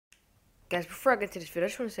Guys, before I get to this video, I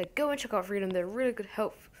just want to say go and check out Freedom. They're a really good,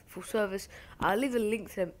 helpful service. I'll leave a link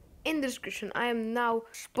to them in the description. I am now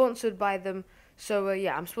sponsored by them. So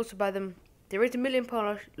yeah, I'm sponsored by them. They raised £1 million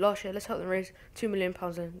last year. Let's help them raise £2 million,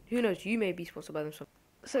 and who knows, you may be sponsored by them.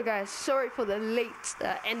 So guys, sorry for the late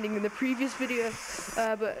ending in the previous video,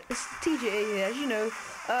 but it's TJA here, as you know.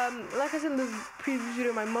 Like I said in the previous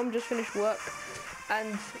video, my mum just finished work,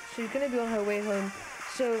 and she's gonna be on her way home.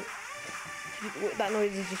 So that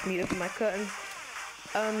noise is just me opening my curtain.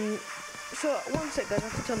 So one sec guys, I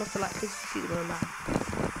have to turn off the light because you see them on my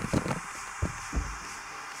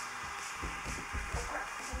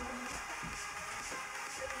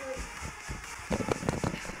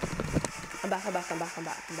I'm back.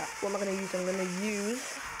 What am I gonna use?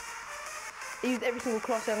 I used every single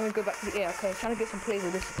class, so I'm gonna go back to the air. Okay, I'm trying to get some plays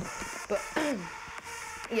with this. But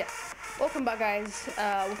yeah. Welcome back guys.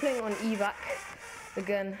 We're playing on evac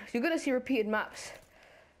again. You're gonna see repeated maps.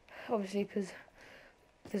 Obviously because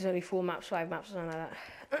there's only 4 maps, 5 maps or something like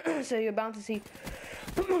that. So you're bound to see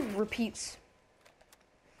repeats.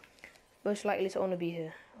 Most likely it's on to be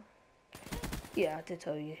here. Yeah, I did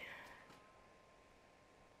tell you.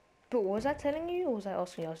 But was I telling you, or was I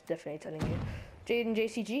asking you? I was definitely telling you. Jaden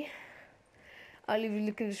JCG. I'll leave a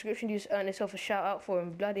link in the description. You just earn yourself a shout out for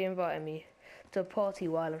him. Bloody inviting me to a party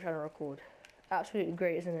while I'm trying to record. Absolutely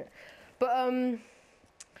great, isn't it? But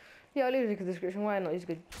yeah, I'll leave a link in the description. Why not? He's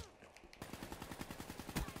good.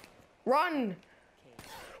 Run!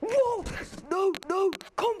 Whoa! No!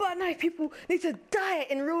 Combat knife people need to die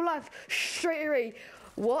in real life straight away.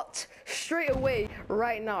 What? Straight away,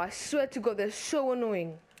 right now. I swear to God, they're so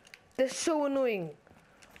annoying. They're so annoying.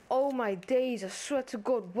 Oh my days, I swear to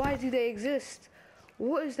God, why do they exist?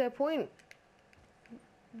 What is their point?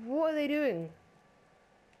 What are they doing?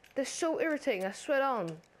 They're so irritating, I swear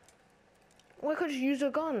down. Why can't you just use a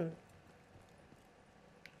gun?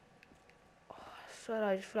 Oh, I swear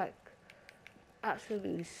I just feel like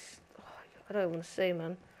absolutely, I don't want to say,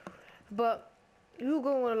 man. But we'll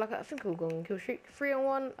go on, like, I think we'll go on kill streak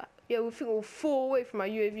 3-on-1. Yeah, we think we'll fall away from our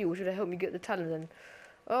UAV, which would have helped me get the talent then.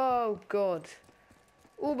 Oh God.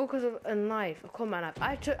 All because of a knife, a combat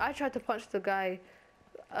knife. I tried to punch the guy.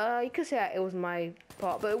 You could say it was my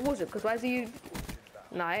part, but it wasn't, because why is he...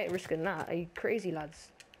 Nah, I ain't risking that. Are you crazy,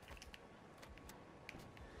 lads?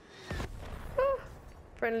 Oh,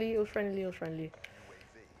 friendly, it was friendly.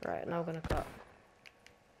 Right, now we're gonna cut.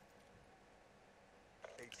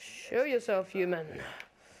 Show yourself, human.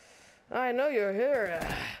 I know you're here.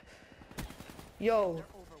 Yo,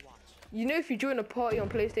 you know if you join a party on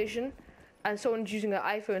PlayStation and someone's using an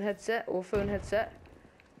iPhone headset or phone headset,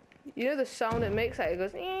 you know the sound it makes, like it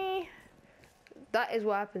goes, eh? That is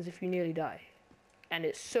what happens if you nearly die. And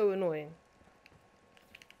it's so annoying.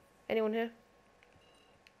 Anyone here?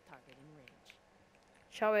 Target in range.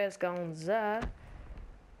 Ciao es gonza.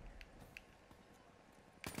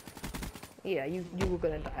 Yeah, you were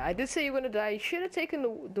gonna die. I did say you were gonna die. You should have taken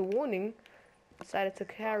the warning. Decided to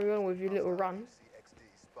carry on with your little run.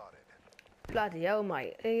 Bloody hell,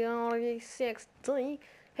 mate. HCXD,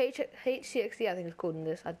 I think it's called in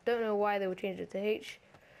this. I don't know why they would change it to H.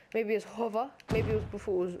 Maybe it's hover. Maybe it was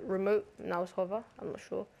before it was remote. Now it's hover. I'm not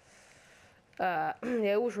sure. Yeah,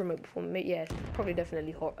 it was remote before. Yeah, it's probably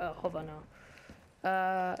definitely hover now.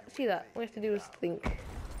 See that? All you have to do is think.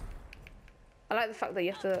 I like the fact that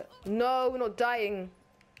you have to... No, we're not dying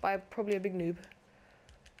by probably a big noob.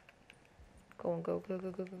 Go on, go.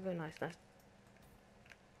 Nice.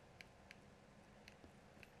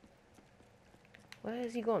 Where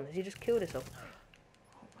has he gone? Has he just killed himself?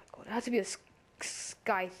 Oh my God, it had to be a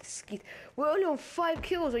skeet. We're only on 5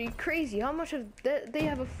 kills, are you crazy? How much of... They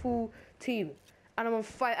have a full team. And I'm on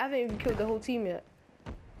 5. I haven't even killed the whole team yet.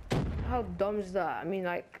 How dumb is that? I mean,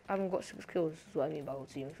 like, I haven't got 6 kills, is what I mean by whole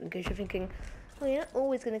team. In case you're thinking, oh, you're not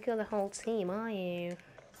always going to kill the whole team, are you?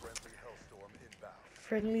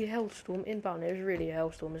 Friendly hellstorm inbound. It was really a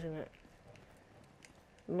hellstorm, isn't it?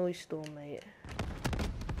 Noise storm, mate.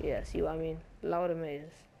 Yeah, see what I mean? Louder maze.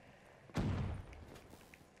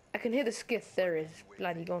 I can hear the skiff. There it is.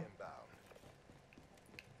 Bloody gone.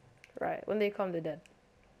 Right, when they come, they're dead.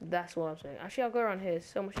 That's what I'm saying. Actually, I'll go around here.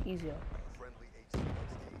 It's so much easier.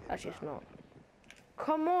 Actually, it's not.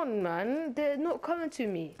 Come on, man. They're not coming to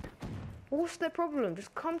me. What's their problem?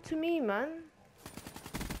 Just come to me, man.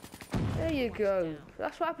 There you go.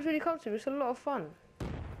 That's what happens when you come to me. It's a lot of fun.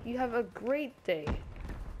 You have a great day.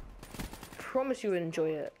 Promise you enjoy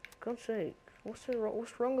it. God's sake. What's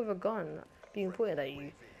wrong with a gun being pointed at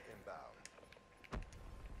you?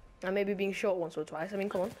 And maybe being shot once or twice. I mean,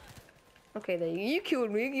 come on. Okay, there you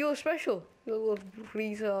killed me. You're special. You're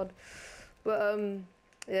retard. But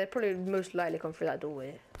yeah, probably most likely come through that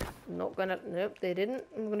doorway. Not gonna. Nope, they didn't.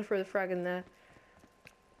 I'm gonna throw the frag in there.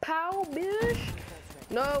 Pow, bitch!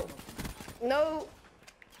 No! No!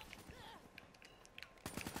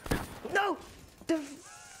 No! The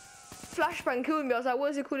flashbang killed me. I was like,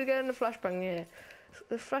 what is it called again? The flashbang, yeah.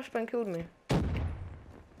 The flashbang killed me.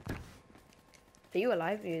 Are you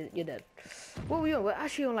alive? You're dead. What are we on? We're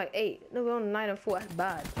actually on like 8. No, we're on 9 and 4. That's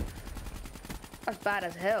bad. That's bad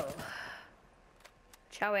as hell.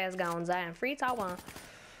 Chow ass gone Zion. Free Taiwan.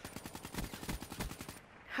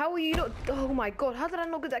 How are you not? Oh my god. How did I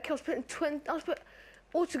not get that kill? I was putting 20.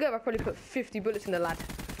 Altogether, I probably put 50 bullets in the lad.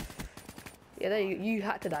 Yeah, there you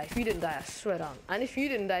had to die. If you didn't die, I swear down. And if you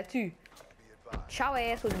didn't die too, Chow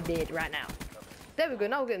ass would be dead right now. There we go.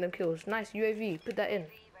 Now we're getting them kills. Nice UAV. Put that in.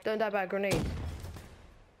 Don't die by a grenade.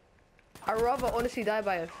 I'd rather honestly die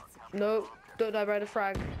by a... No, don't die by the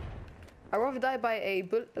frag. I'd rather die by a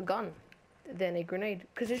gun than a grenade.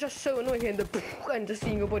 Because it's just so annoying hearing the... and just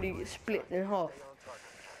seeing your body split in half.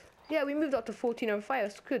 Yeah, we moved up to 14 and 5.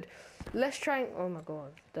 That's good. Let's try and... Oh my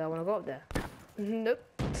god. Do I want to go up there? Nope.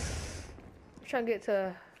 Let's try and get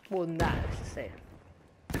to... more than that, let's just say.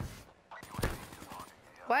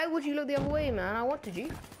 Why would you look the other way, man? I wanted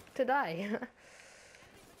you to die.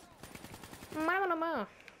 Mama.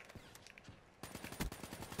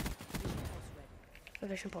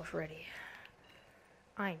 Vision pulse ready.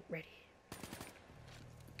 I ain't ready.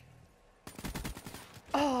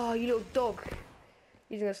 Oh, you little dog.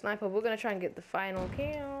 Using a sniper. We're gonna try and get the final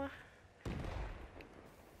kill.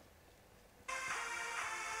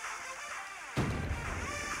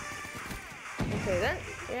 Okay then.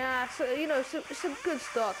 Yeah, so you know, it's a good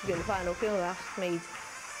start to get the final kill. That's made.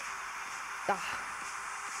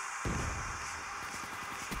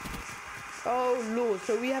 Oh lord,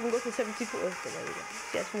 so we haven't got to 74. Oh, there we go.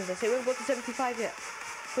 Yes, I say we haven't got to 75 yet.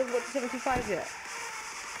 We haven't got to 75 yet.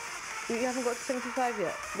 We haven't got to 75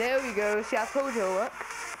 yet. There we go. See, I told you it'll work.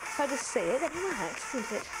 If I just say it, that'd be my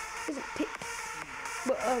accent. Isn't it?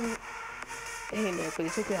 But ain't no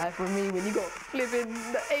place so high for me when you got flipping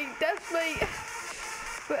the 8 deaths, mate.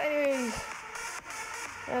 But anyways,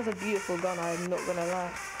 that's a beautiful gun. I'm not gonna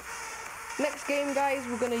lie. Next game, guys,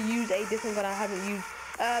 we're gonna use a different gun I haven't used.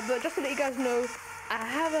 But just to let you guys know, I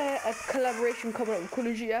have a collaboration coming up with Call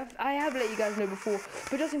of Duty. I have let you guys know before,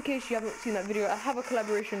 but just in case you haven't seen that video, I have a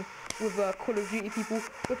collaboration with Call of Duty people.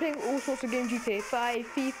 We're playing all sorts of games, GTA 5,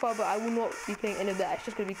 FIFA, but I will not be playing any of that. It's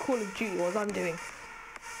just going to be Call of Duty, what I'm doing.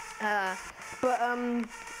 Yeah,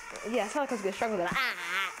 I sound like I was going to struggle with that.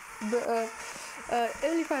 But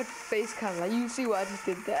only if I had face cam, like you see what I just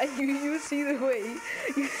did there. You see the way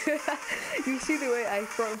you see the way I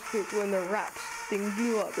front flipped when the raps thing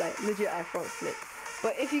blew up, like legit I front flipped.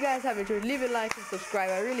 But if you guys have enjoyed, leave a like and subscribe.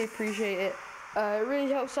 I really appreciate it. It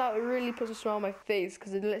really helps out. It really puts a smile on my face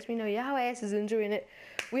because it lets me know your ass is enjoying it.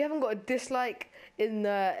 We haven't got a dislike in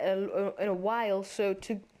a while, so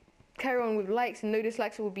to carry on with likes and no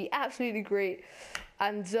dislikes, it would be absolutely great.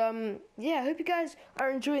 And yeah, I hope you guys are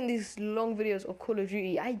enjoying these long videos of Call of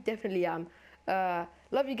Duty. I definitely am.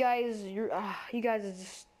 Love you guys. You guys are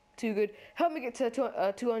just too good. Help me get to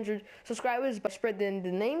 200 subscribers by spreading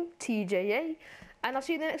the name TJA. And I'll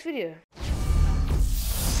see you in the next video.